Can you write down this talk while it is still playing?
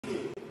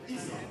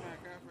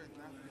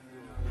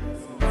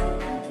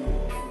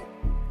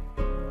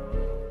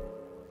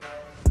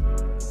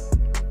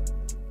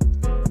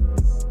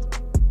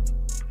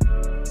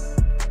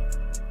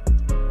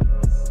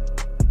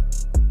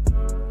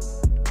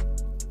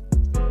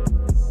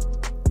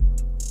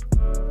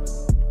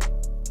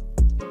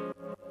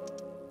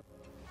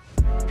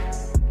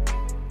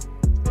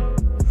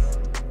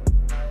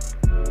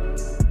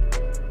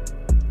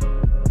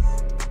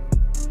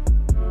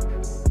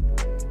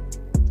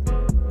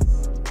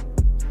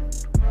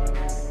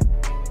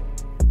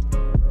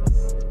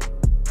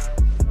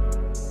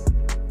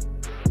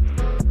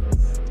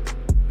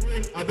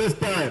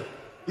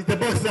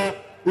boxer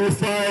who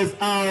fights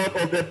out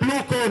of the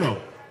blue corner,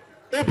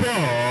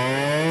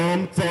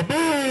 Abraham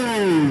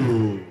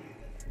Tabul.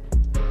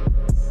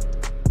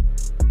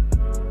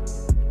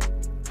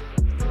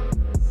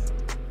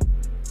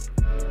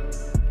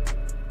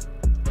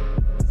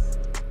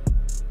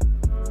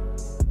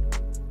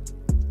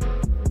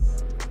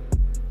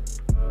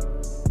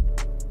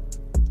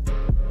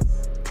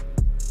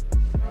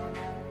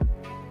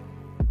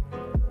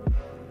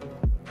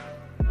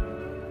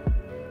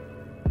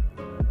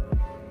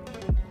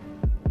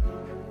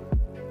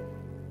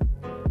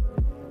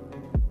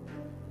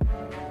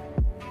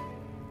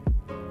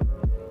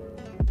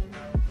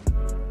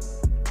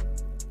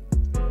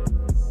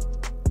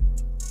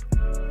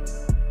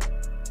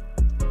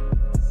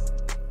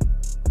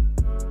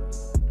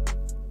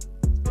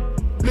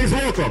 Please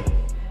welcome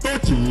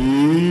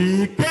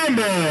Dodzi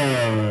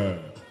Kemel.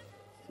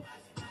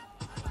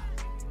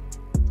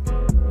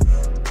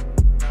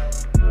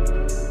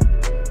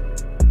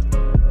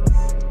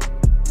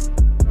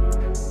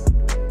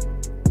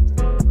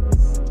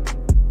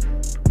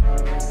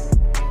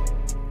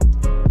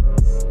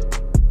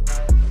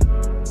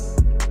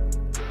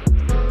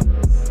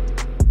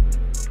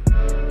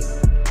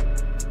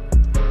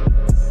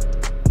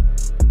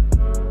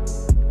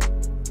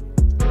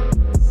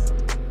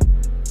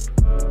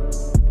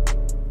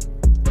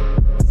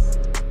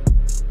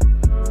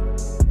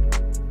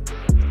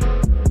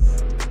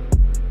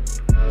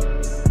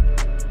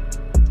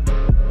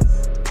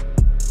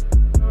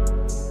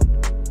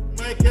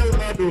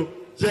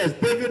 Judge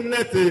David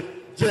Neti,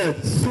 Judge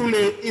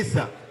Sule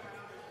Issa.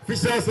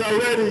 Officials are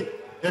ready,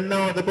 and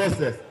now the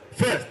bosses.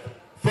 First,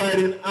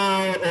 fighting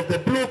out of the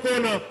blue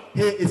corner,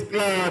 he is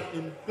clad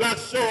in black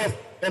shorts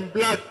and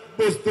black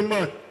boots to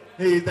match.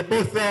 He is the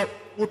boxer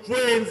who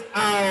trains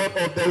out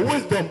of the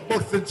Wisdom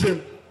Boxing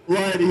Gym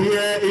right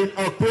here in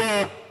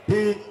Accra.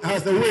 He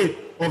has a weight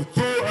of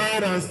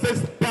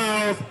 206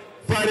 pounds,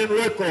 fighting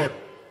record,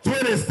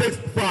 26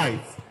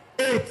 fights,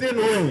 18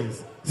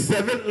 wins,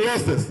 7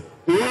 losses,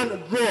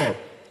 1 draw.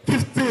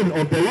 15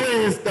 of the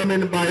wins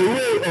coming by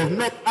way of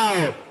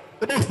knockout.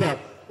 The boxer,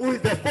 who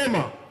is the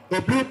former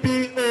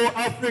WBO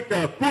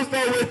Africa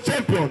Cruiserweight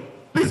Champion.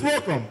 Please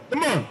welcome the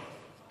man,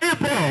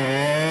 Abraham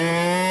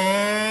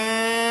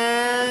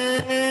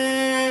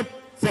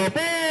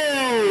Tabul.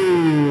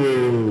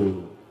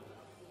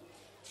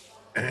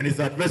 And his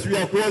adversary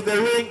across the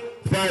ring,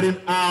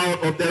 fighting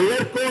out of the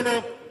red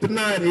corner.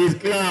 Tonight he is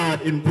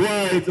clad in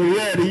bright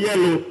red,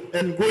 yellow,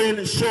 and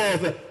green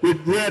shorts with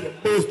red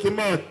boots to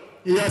match.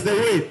 He has a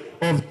weight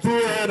of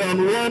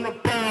 201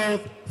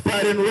 pounds,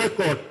 fighting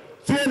record,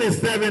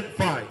 27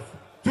 fights,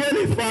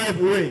 25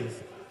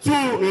 wins, 2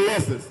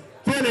 losses,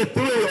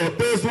 23 of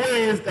those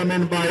wins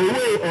coming by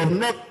way of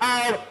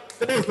knockout.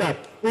 The boxer,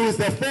 who is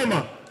a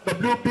former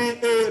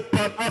WBA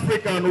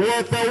Pan-African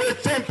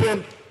welterweight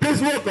champion.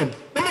 Please welcome,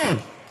 come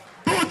on,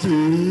 Dodzi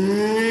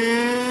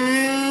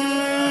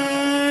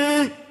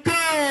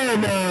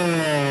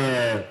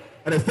Kemel.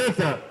 At the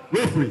center,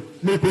 referee,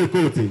 Nico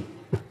Cote.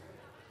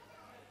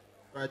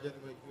 Right,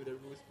 gentlemen, you the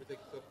rules,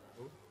 protect yourself.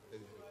 No?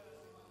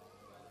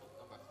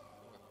 Come back.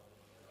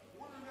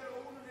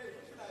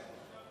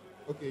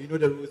 Okay, you know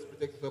the rules,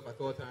 protect yourself at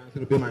all times,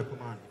 obey my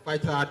command.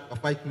 Fight hard or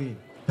fight clean.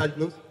 Touch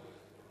gloves.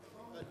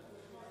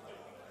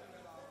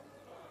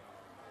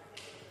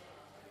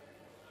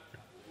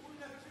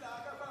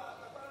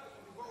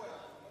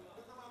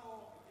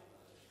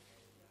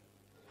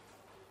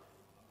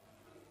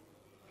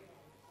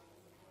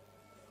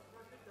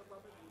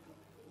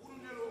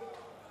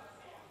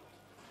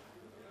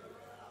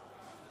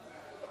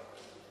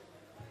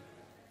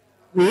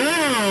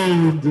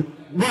 Round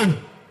 1.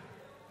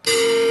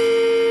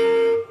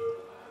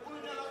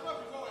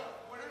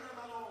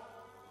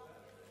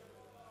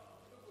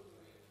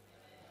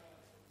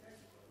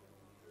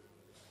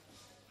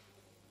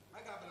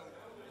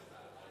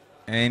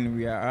 And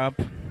we are up.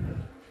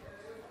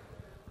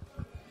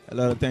 A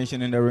lot of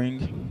tension in the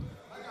ring.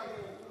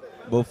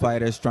 Both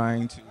fighters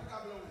trying to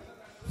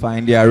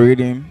find their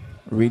rhythm,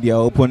 read their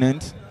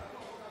opponent.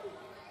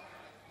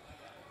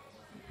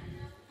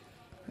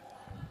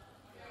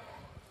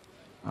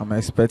 I'm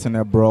expecting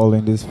a brawl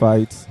in this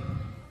fight.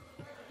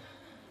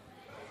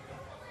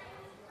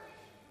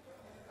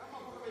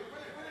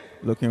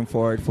 Looking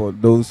forward for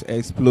those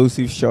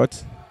explosive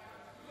shots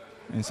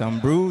and some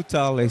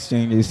brutal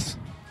exchanges.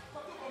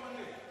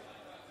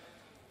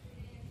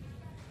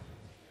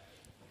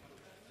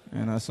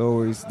 And as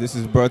always, this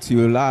is brought to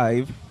you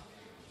live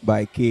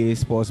by KA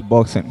Sports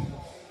Boxing.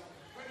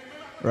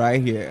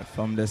 Right here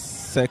from the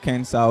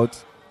Second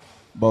South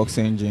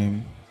Boxing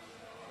Gym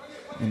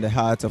in the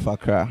heart of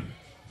Accra.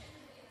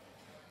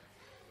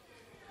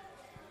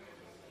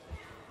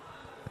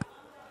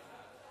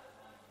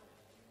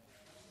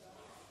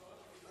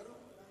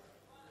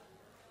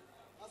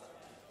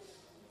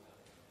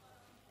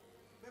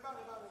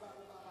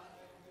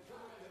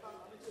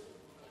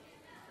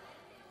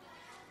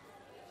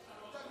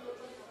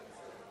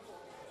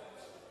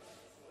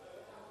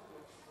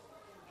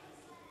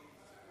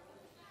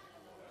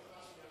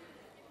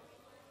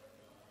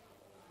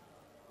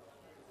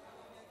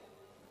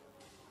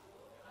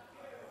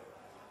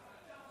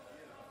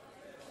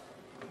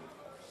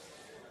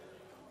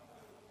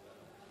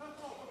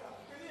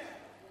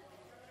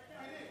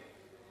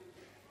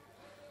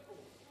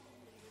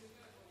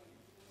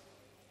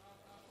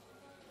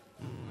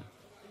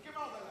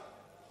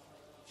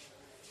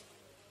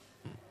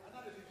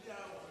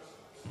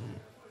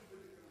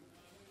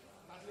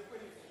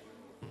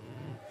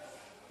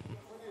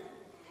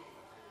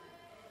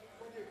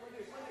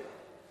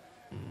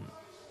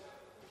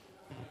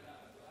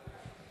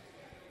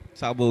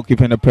 Tabul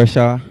keeping the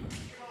pressure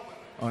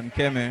on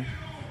Kemel.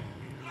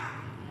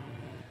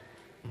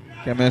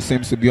 Kemel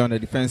seems to be on the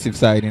defensive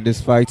side in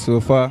this fight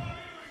so far.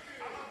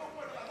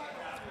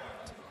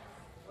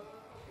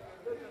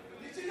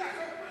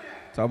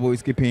 Tabul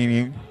is keeping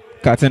him,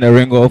 cutting the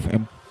ring off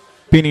and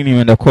pinning him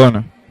in the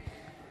corner.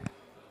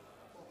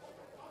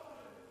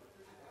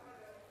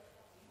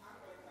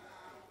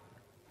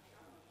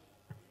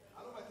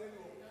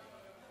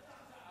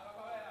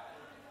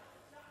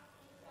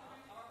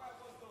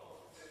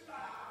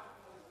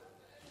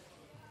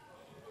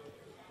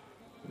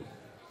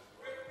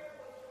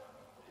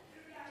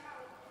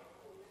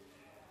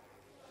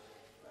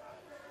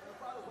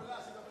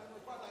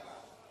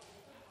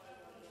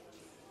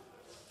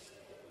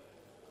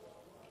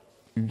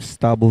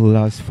 Tabul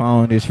has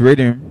found his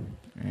rhythm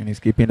and is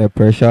keeping the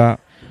pressure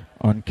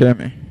on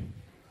Kemel.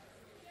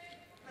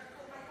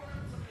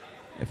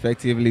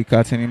 Effectively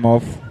cutting him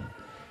off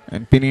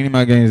and pinning him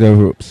against the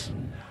ropes.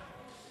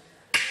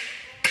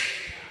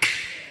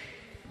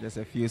 Just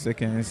a few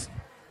seconds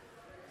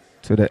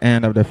to the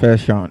end of the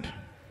first round.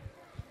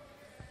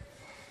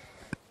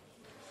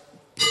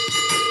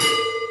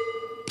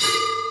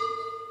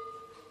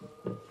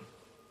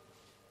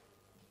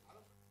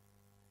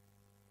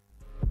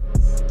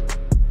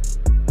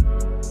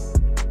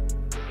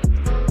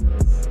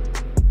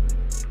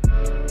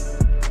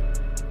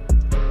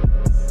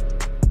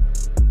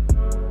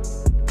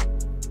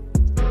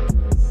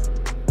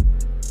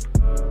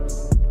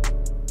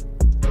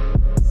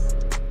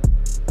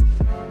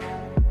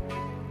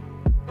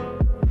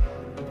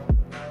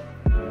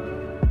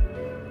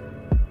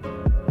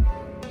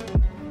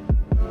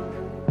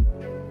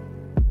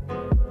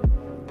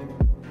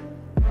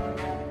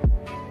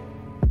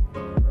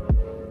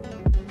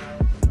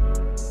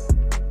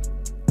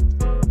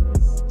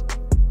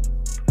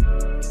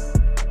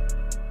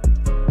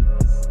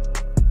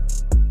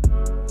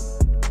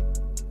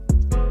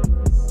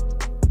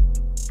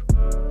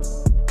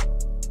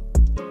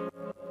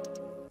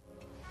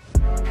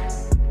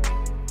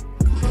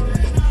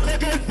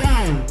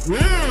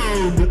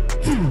 Round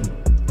 2.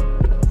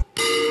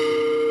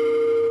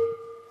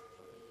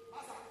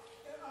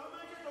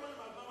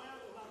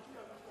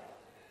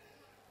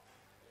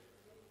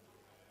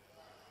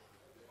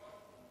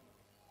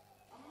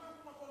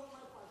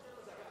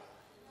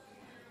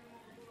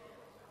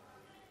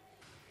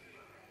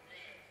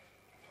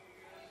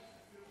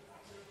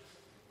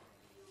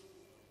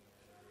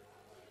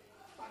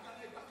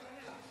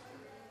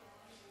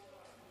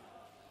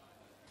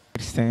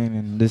 Staying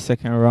in the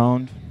second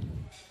round.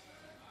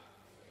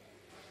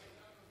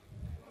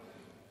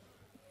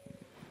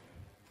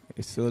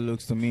 It still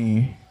looks to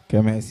me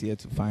Kemel is here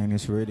to find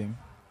his rhythm.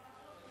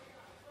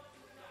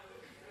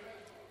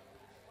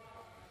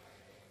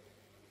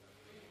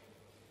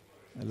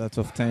 A lot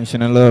of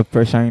tension, a lot of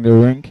pressure in the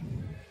ring.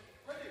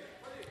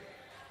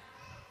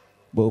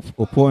 Both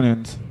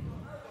opponents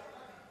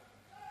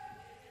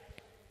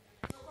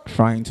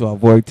trying to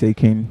avoid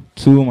taking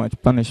too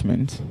much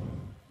punishment.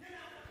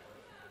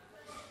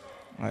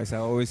 As I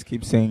always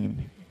keep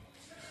saying,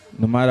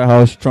 no matter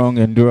how strong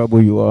and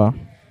durable you are,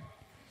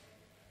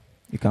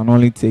 you can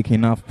only take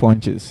enough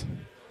punches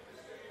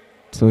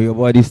so your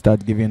body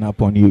starts giving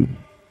up on you.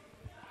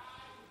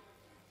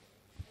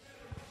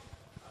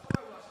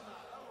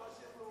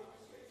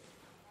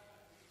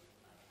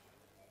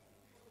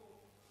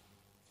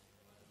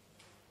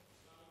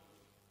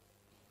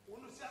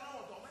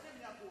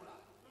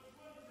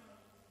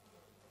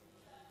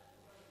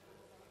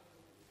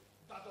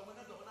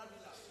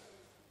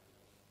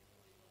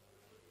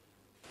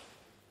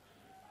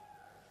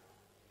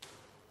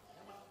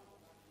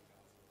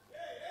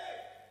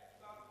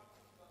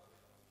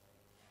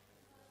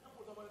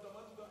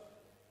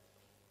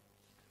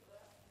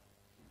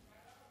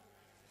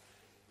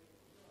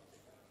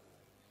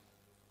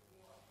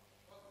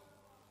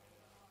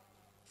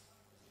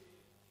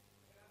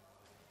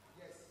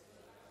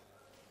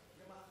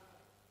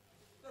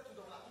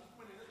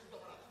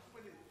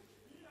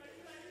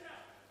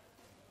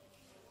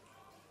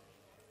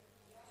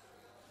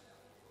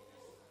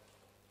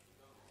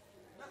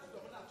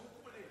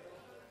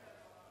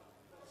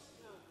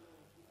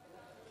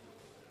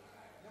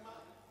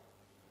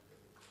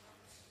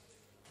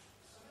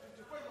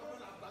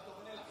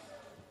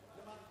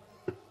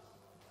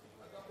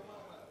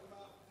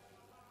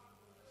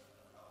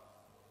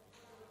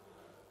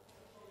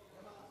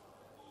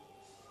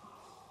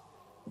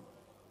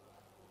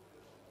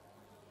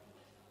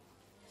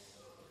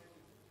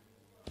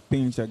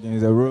 Pinch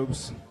against the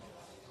ropes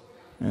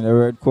in the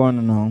red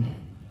corner now.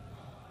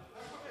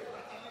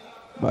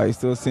 But he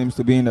still seems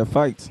to be in the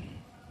fight.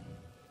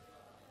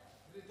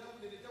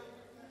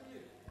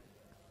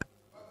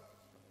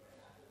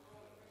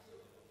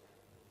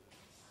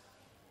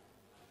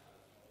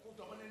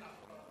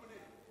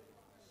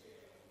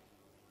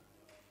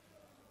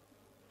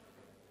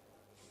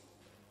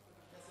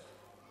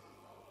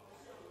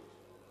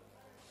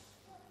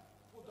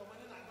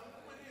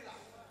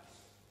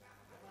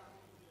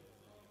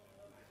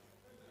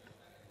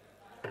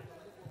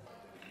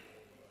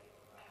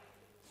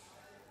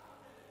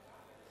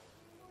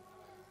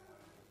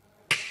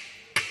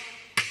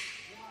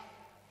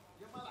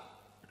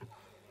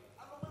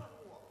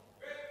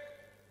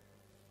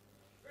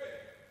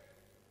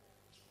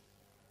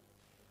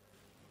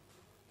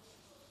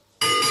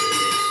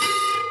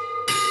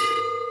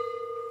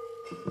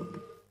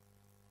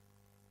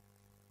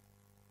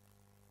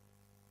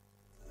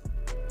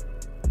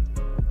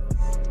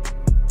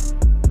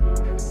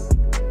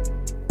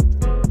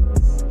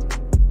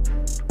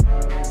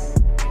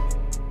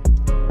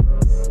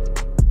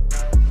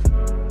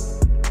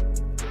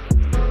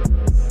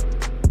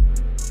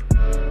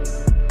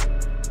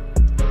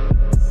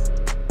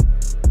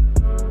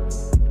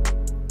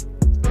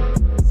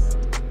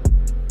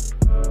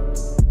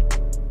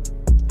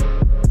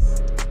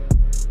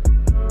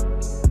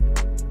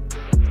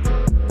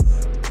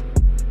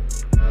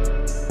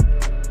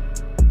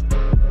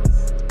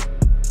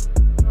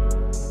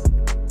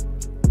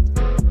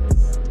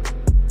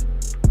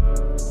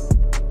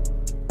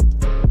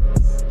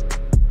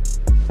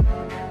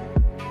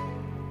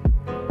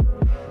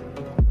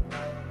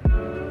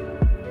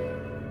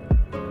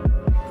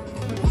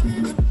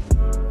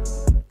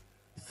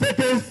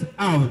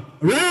 out.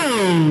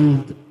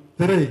 Round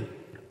 3.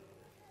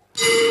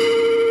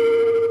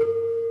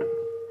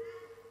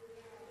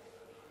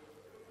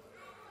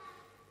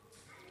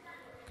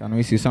 Can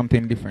we see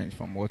something different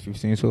from what we've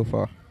seen so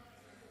far?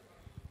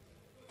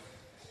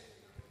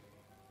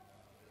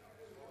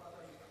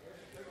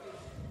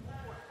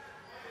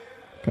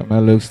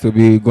 Kemel looks to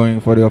be going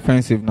for the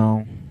offensive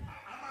now,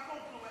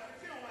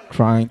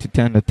 trying to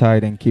turn the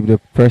tide and keep the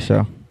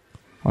pressure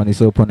on his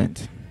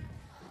opponent.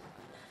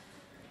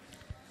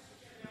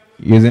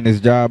 Using his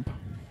jab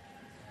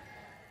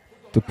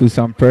to put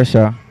some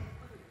pressure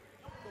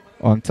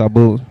on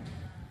Tabul.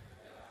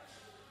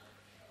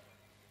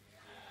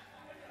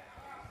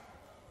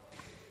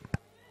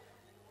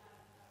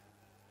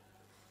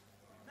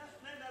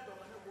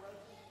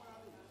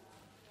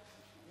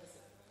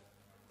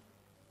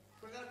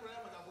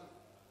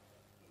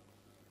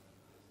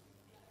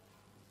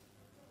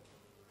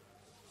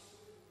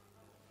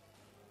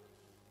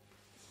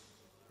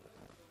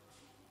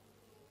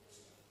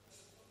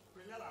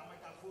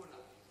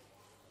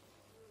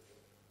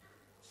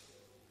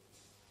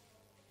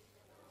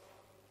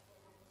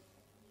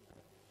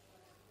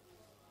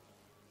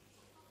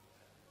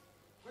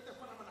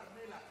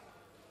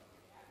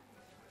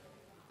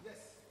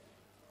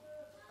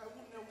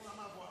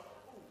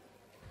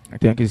 I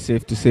think it's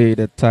safe to say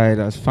the tide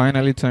has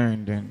finally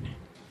turned and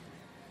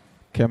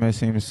Kemel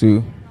seems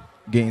to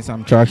gain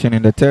some traction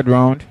in the third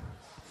round.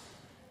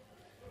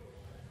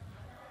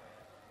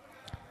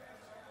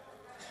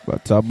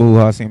 But Tabul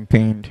has him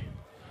pinned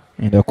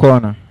in the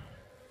corner.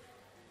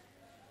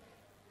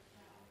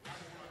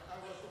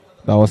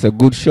 That was a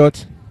good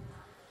shot.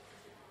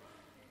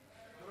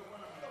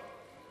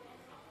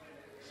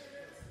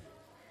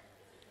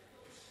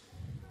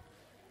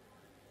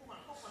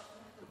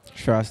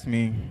 Trust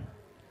me,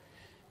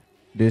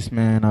 these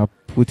men are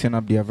putting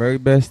up their very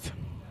best.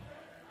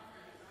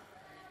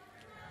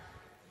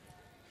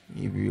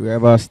 If you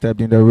ever stepped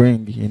in the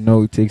ring, you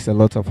know it takes a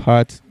lot of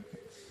heart,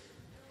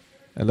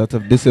 a lot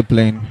of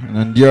discipline and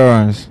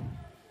endurance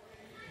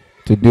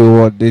to do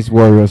what these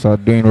warriors are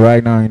doing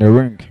right now in the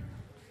ring.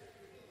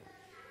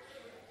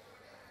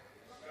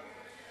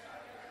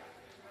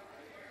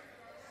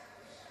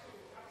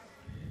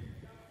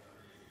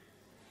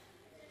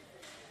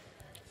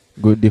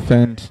 Good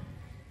defense.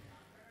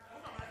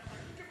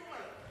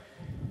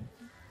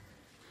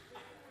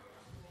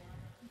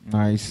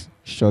 Nice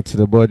shot to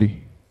the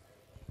body.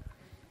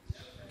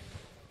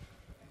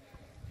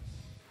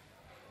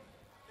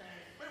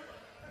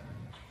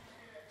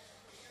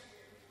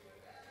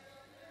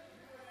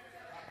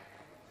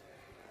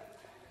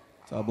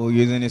 Tabul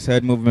using his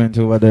head movement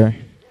over there,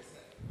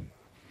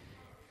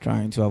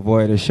 trying to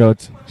avoid a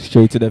shot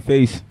straight to the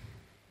face.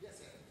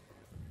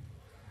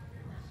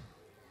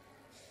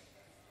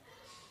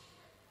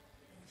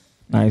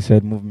 Nice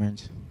head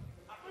movement.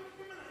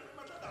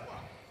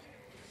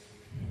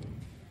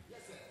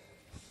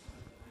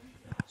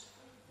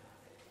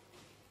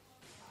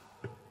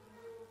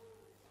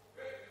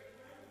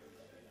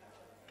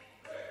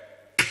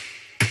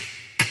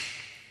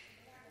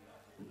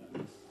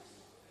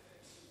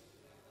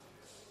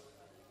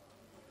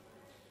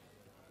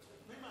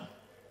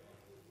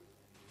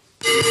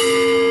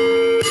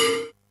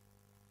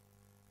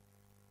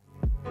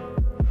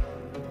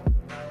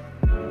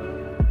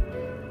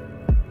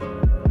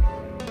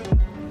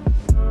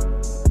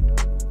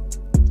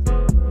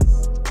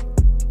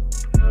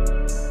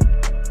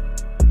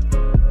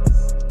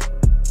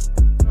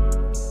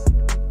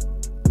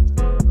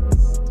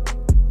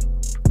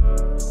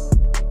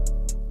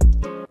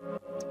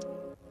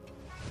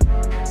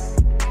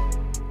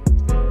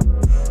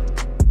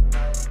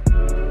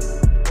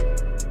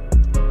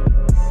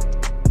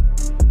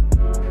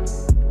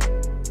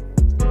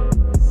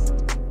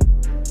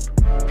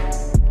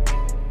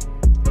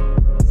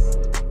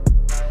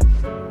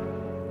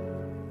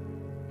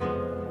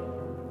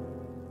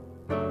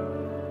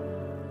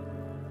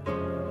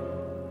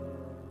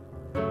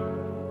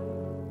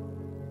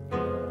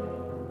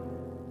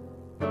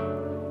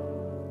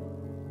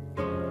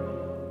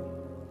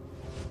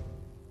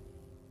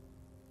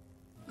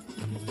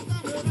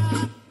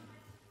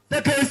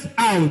 Seconds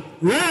out.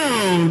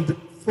 Round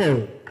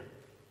 4.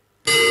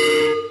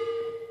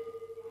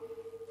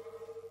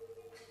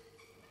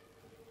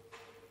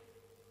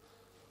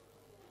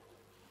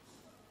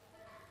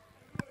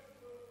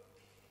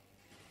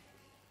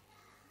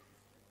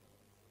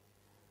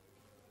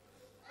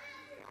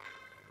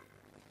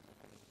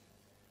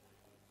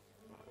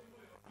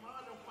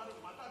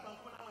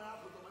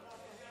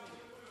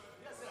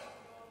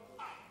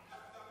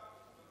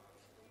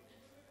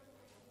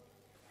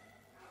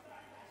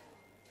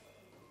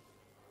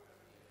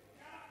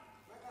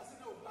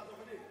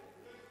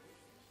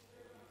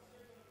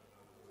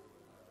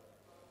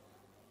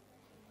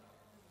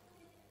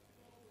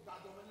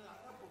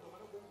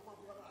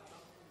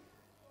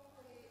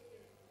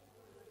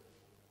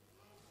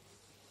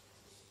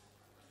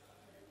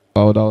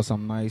 Oh, that was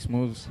some nice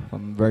moves,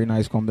 some very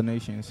nice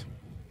combinations.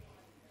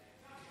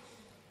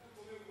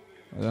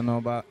 I don't know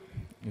about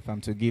if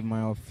I'm to give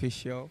my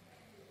official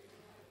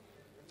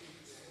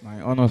My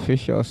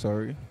unofficial,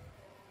 sorry,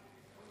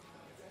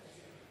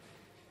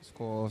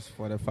 scores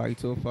for the fight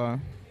so far.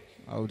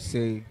 I would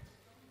say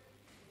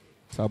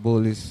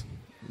Tabul is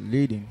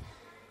leading.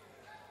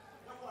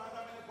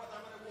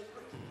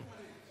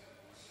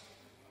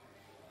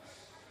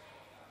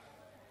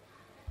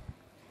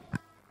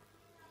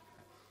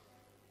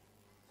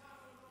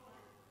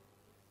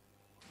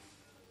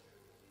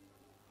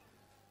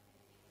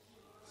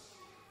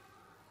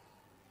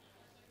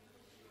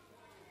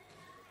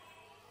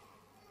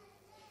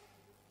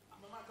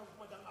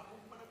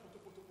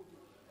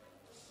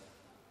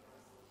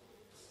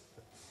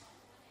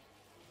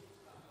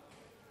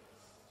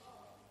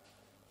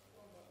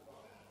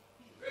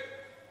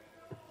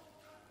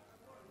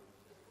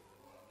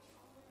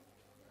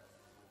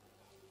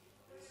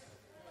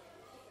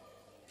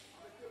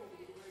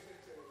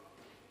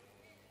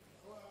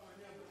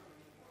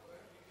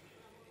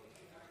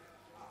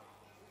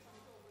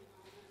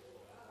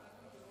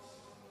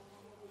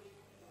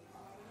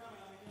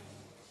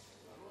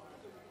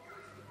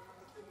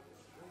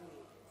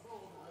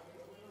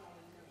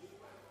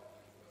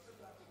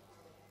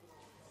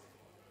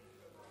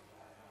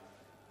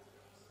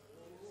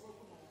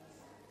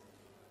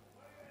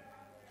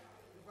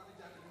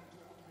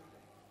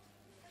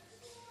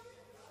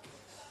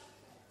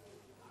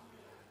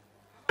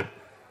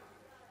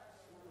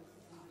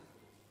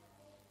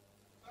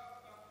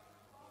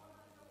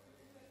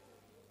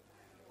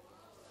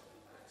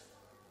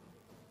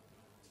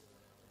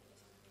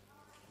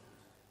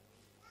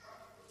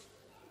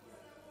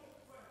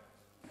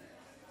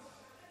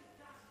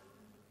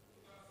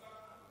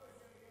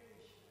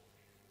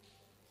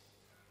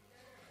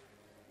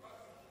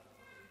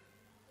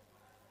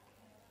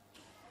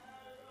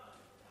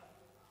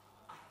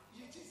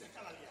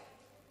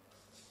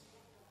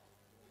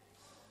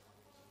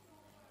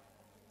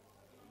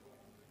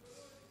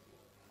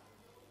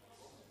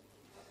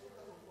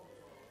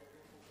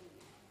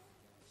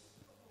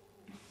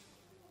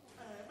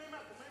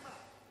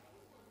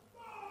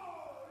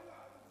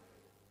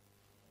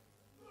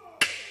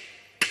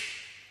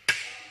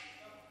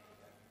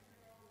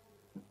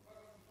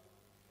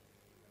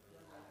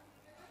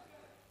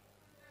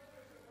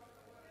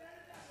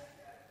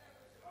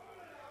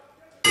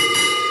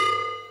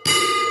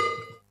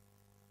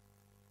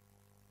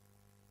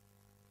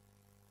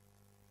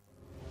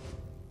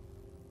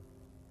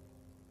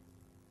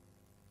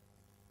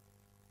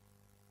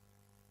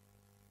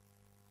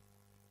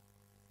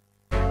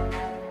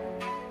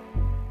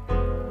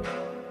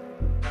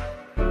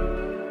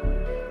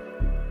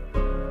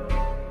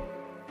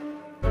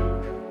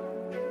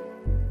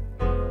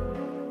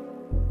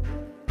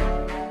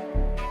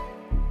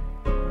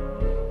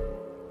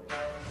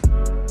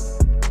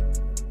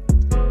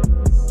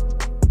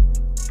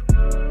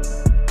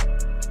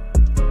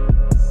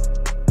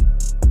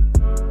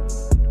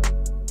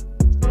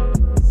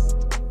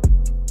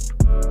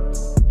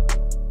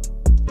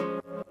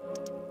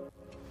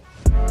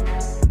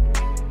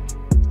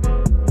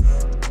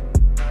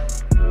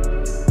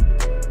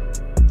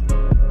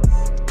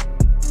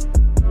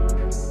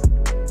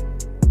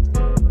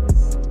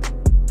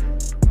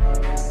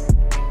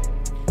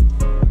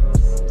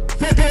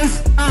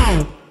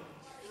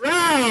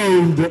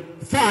 Round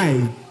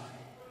 5.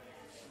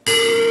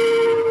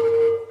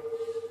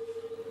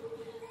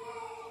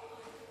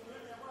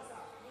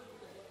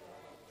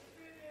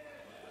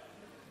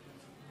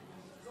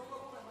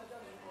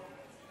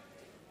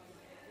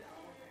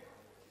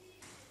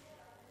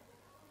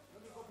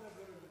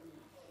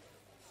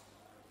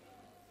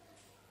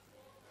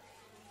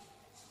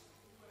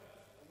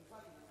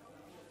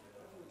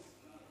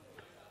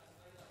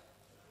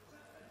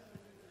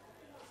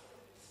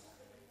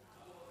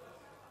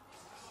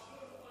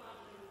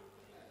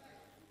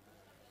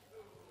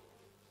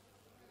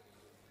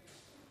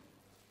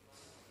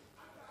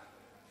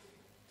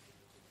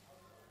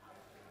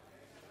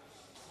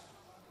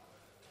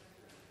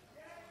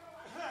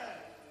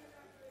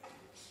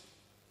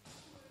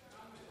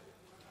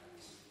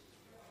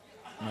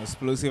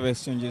 Explosive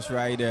exchanges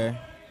right there.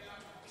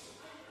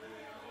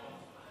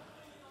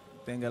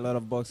 I think a lot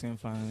of boxing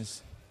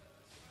fans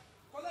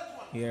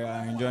here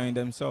are enjoying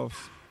themselves.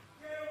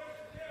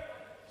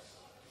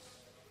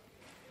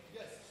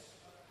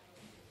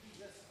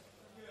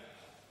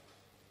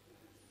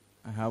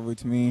 I have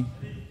with me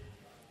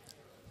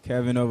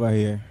Kevin over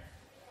here.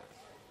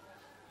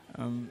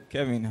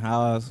 Kevin,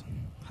 how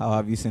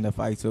have you seen the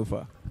fight so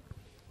far?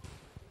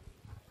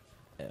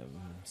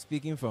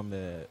 Speaking from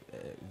the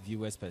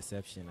viewer's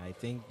perception, I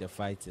think the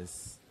fight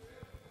is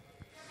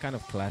kind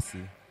of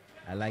classy.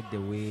 I like the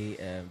way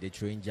they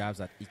throw in jabs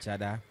at each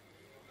other.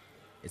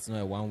 It's not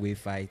a one-way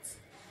fight.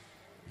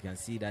 You can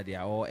see that they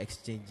are all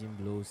exchanging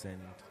blows, and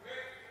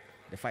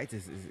the fight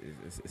is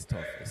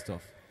tough. It's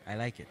tough. I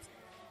like it.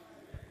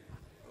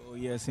 Oh,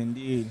 yes,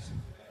 indeed.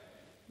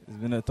 It's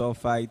been a tough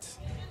fight.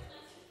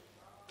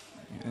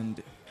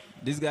 And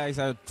these guys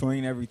are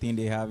throwing everything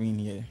they have in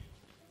here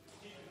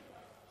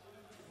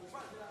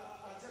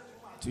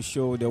to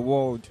show the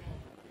world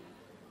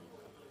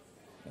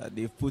that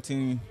they've put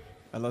in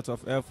a lot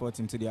of effort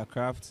into their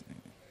craft,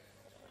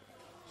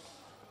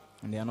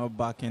 and they are not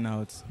backing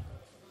out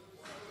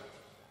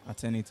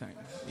at any time.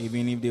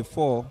 Even if they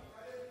fall,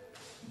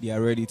 they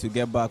are ready to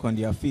get back on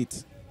their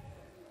feet.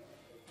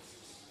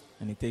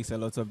 And it takes a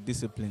lot of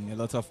discipline, a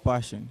lot of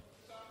passion.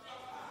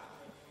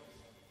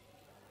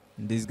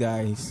 And these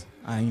guys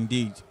are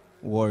indeed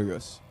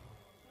warriors.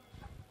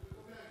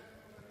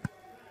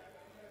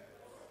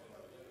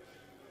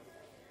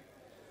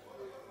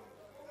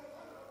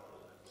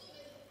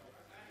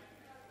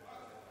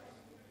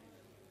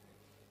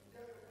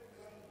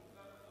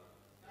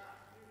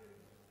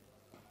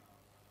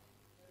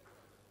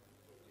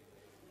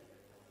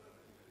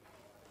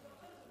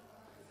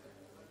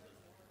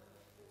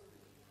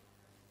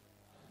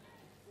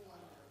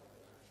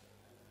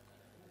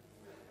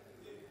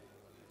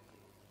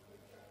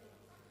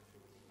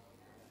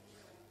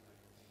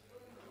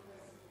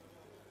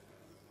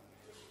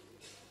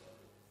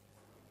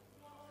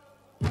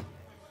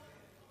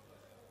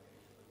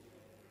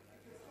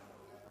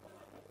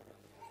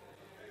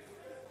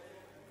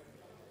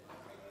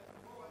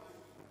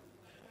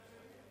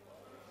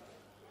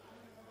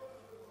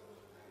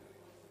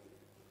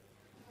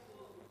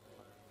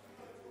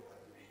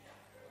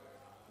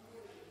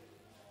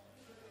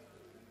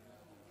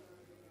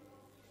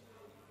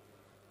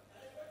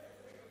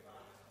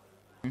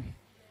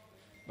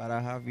 But I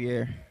have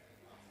here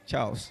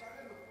Charles.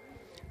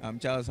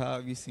 Charles, how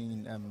have you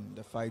seen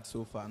the fight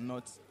so far?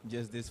 Not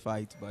just this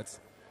fight, but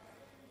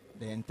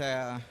the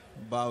entire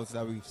bouts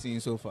that we've seen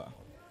so far.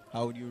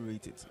 How would you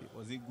rate it?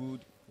 Was it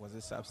good? Was it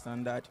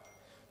substandard?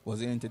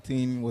 Was it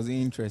entertaining? Was it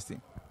interesting?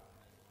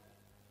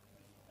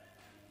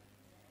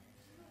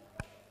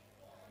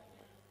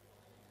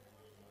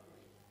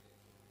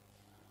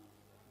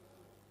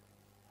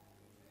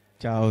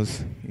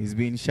 Charles, he's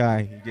being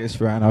shy. He just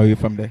ran away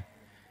from the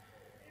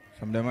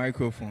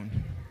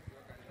microphone.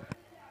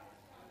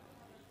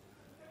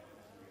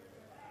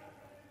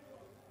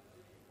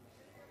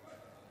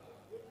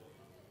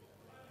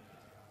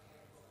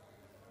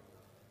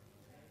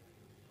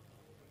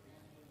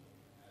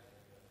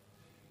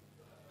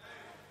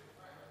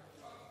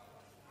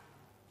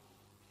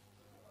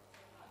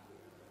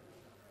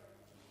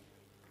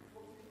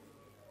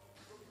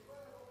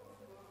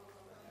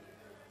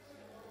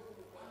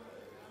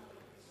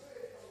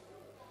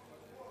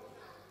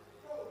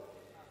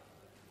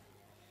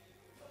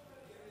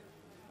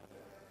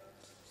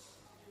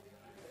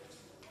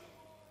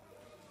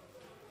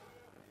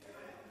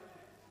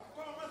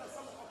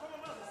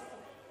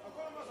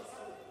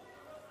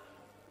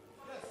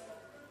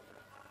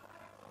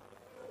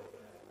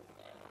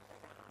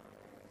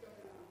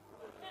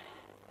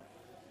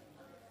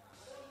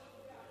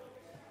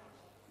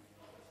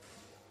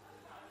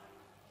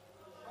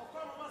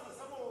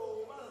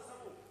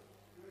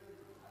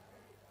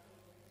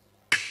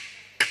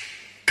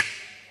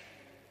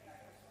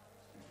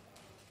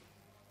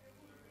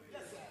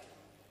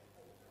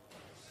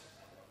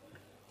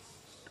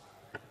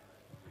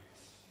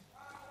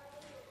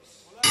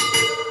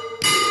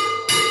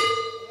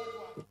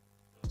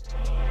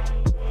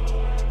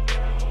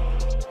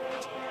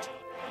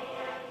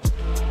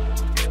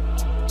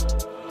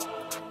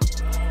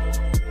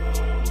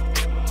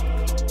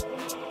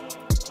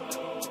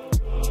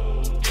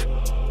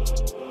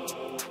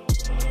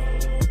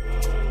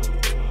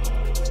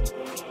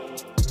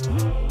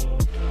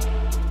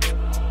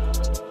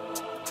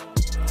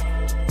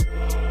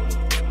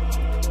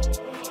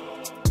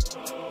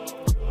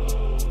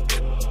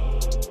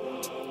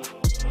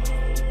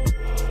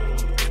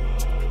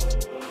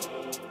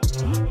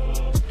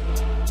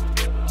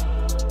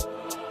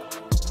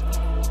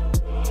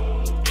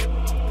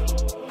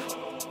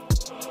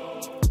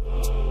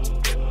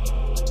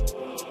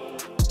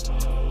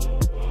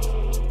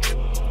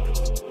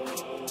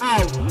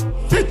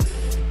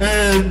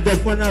 And the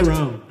final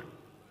round.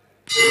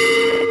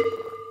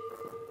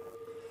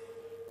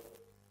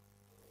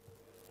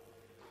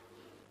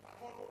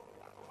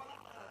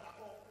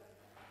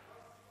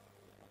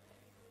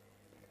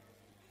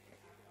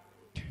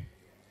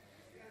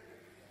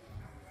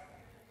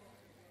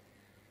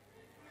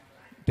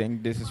 I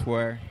think this is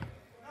where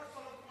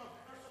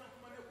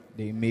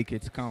they make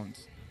it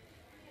count.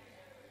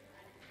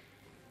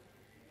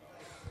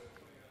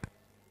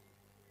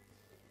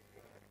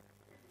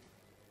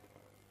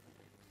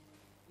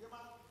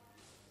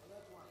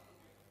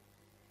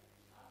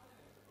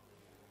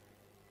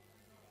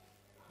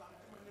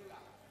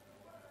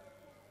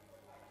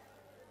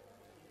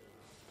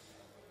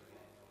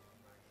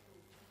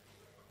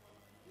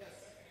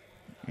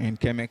 And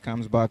Kemel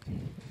comes back,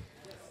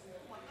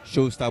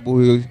 shows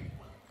Tabul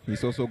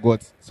he's also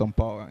got some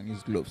power in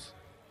his gloves.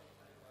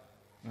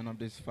 None of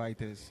these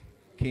fighters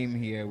came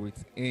here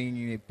with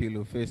any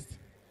pillow fist.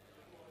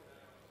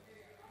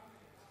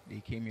 They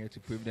came here to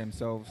prove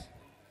themselves.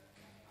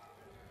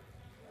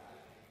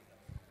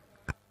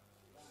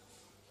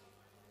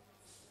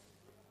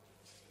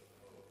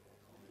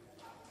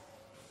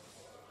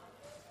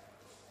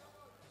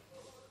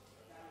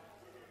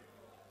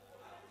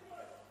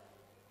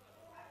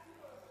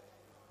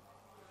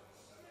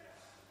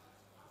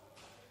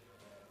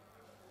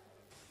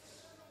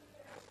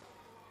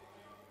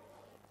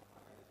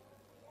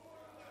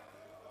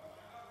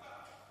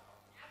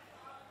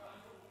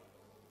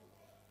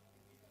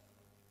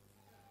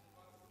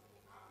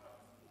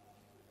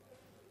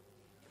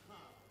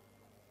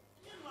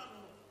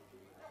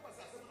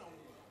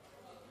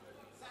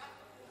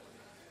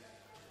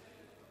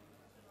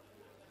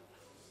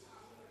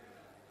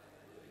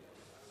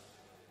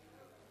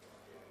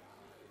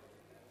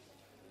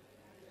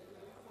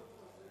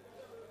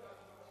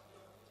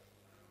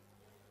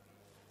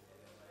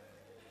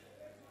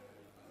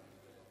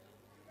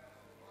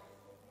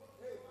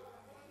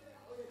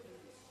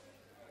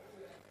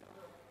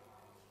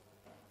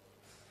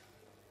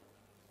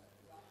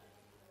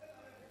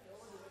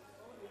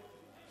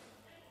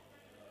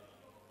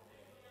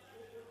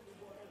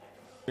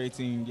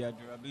 demonstrating their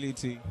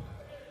durability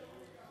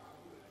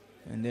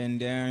and then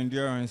their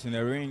endurance in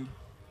the ring.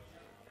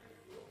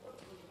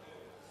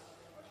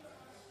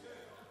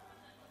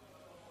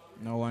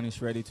 No one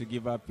is ready to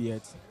give up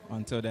yet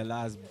until the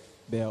last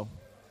bell.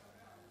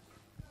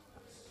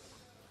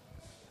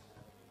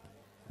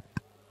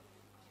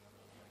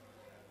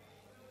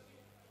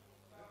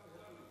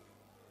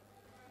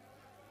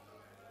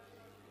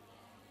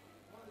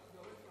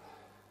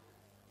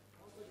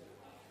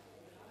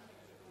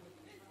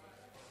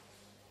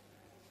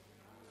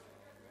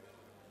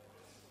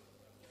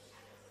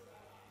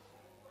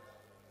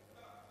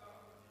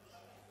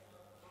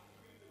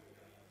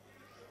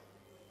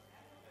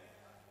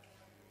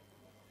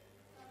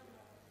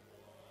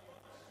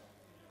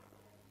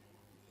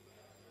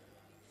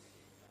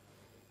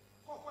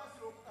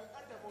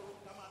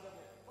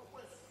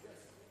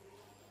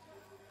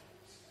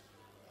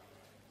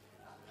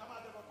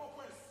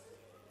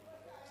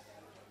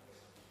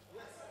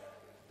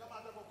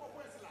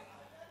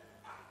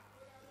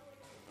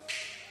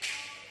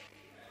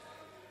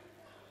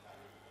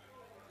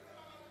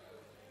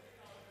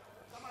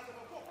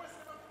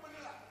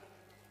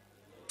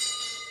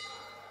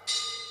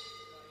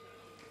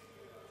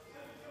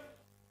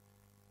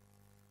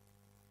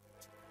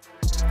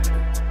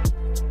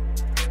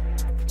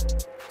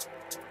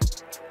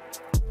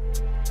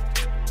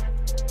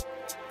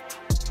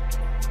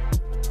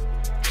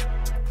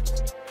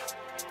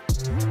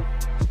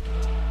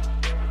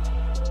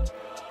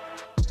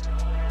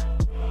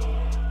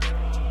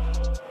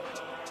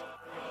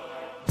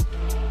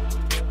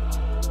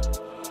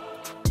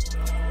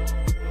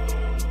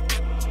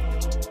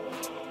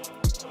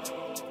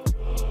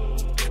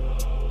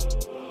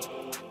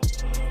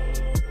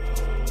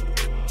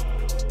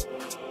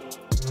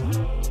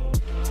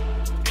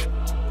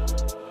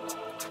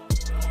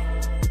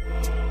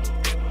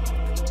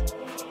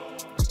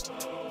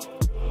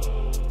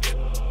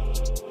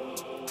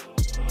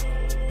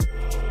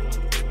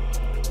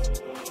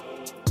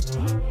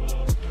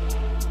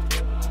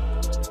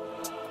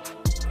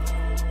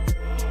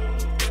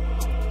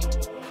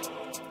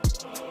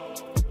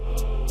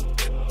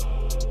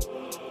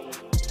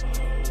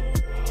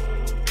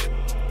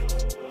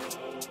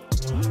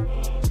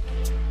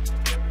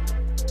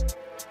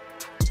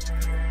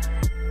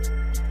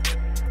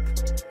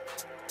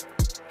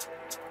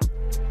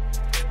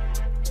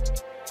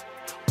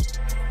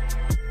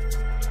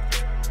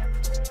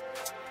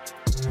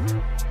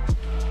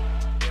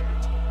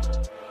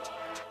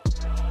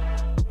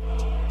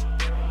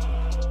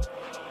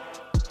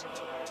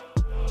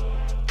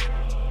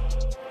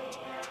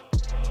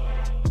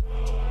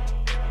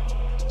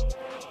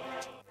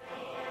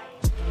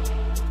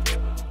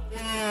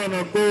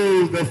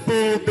 Goes the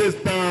full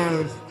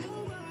distance,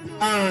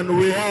 and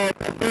we have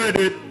a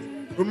verdict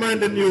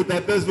reminding you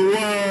that this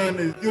one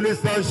is duly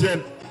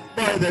sanctioned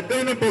by the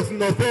Ghana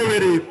Boxing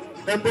Authority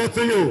and brought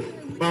to you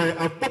by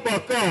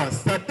Abubakar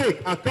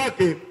Sadiq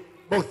Akaki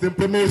Boxing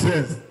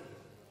Promotions.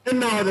 And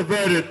now the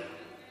verdict.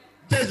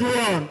 Judge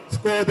 1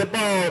 scored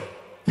about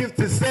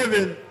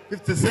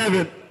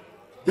 57-57.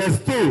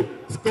 Judge 2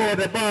 scored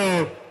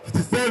about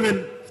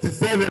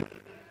 57-57.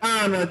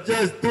 And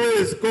Judge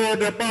 3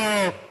 scored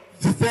about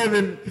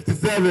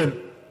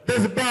 57-57.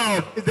 This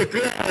bout is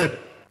declared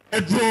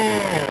a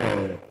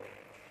draw.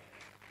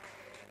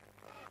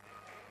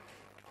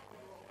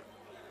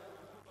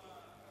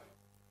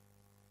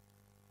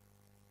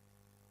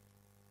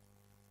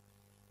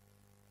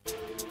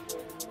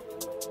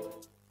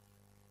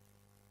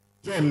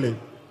 Shortly.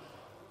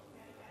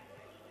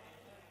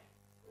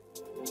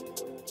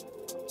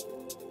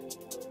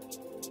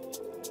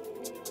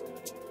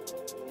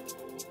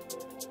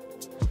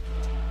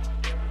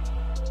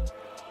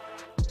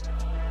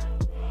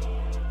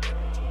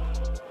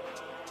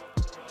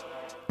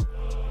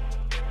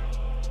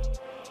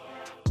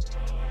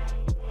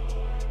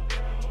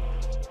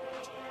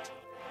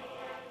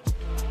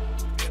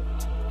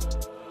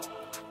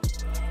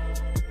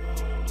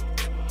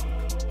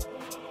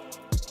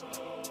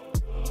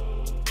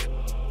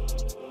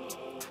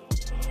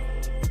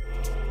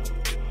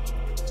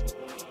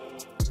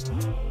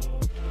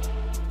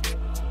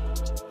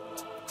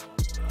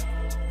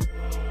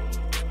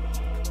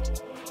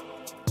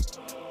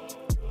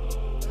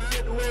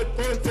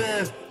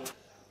 Contest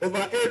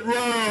over 8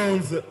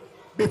 rounds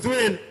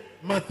between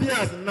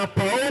Matthias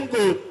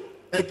Napaongo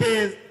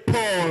against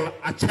Paul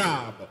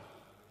Achab.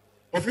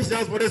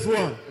 Officials for this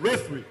one: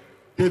 referee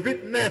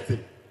David Netty,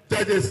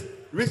 judges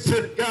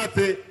Richard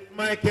Gatti,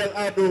 Michael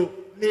Ado,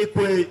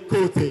 Nikwe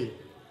Kote.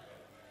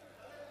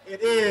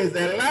 It is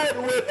a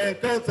lightweight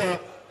encounter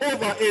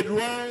over 8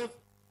 rounds.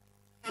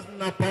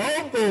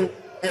 Napaongo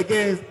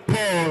against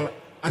Paul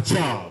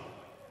Achab.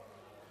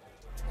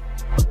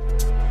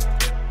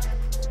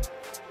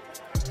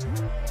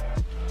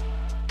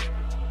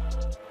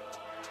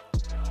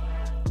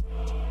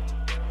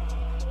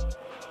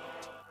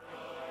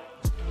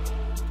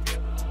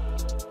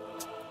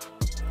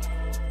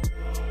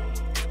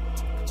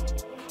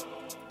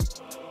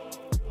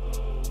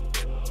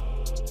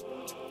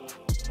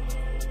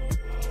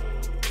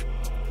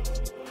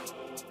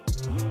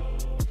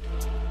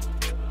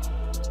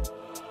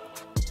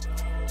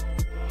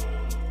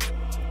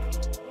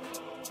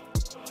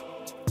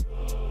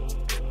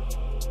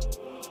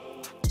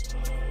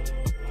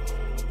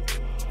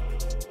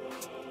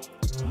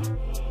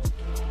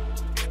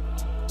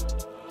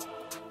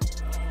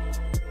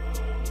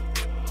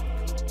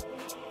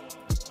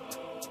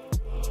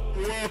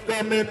 Now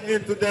coming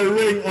into the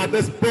ring at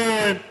this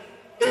point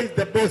is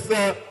the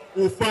boxer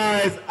who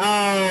fights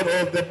out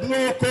of the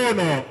blue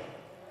corner,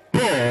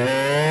 Paul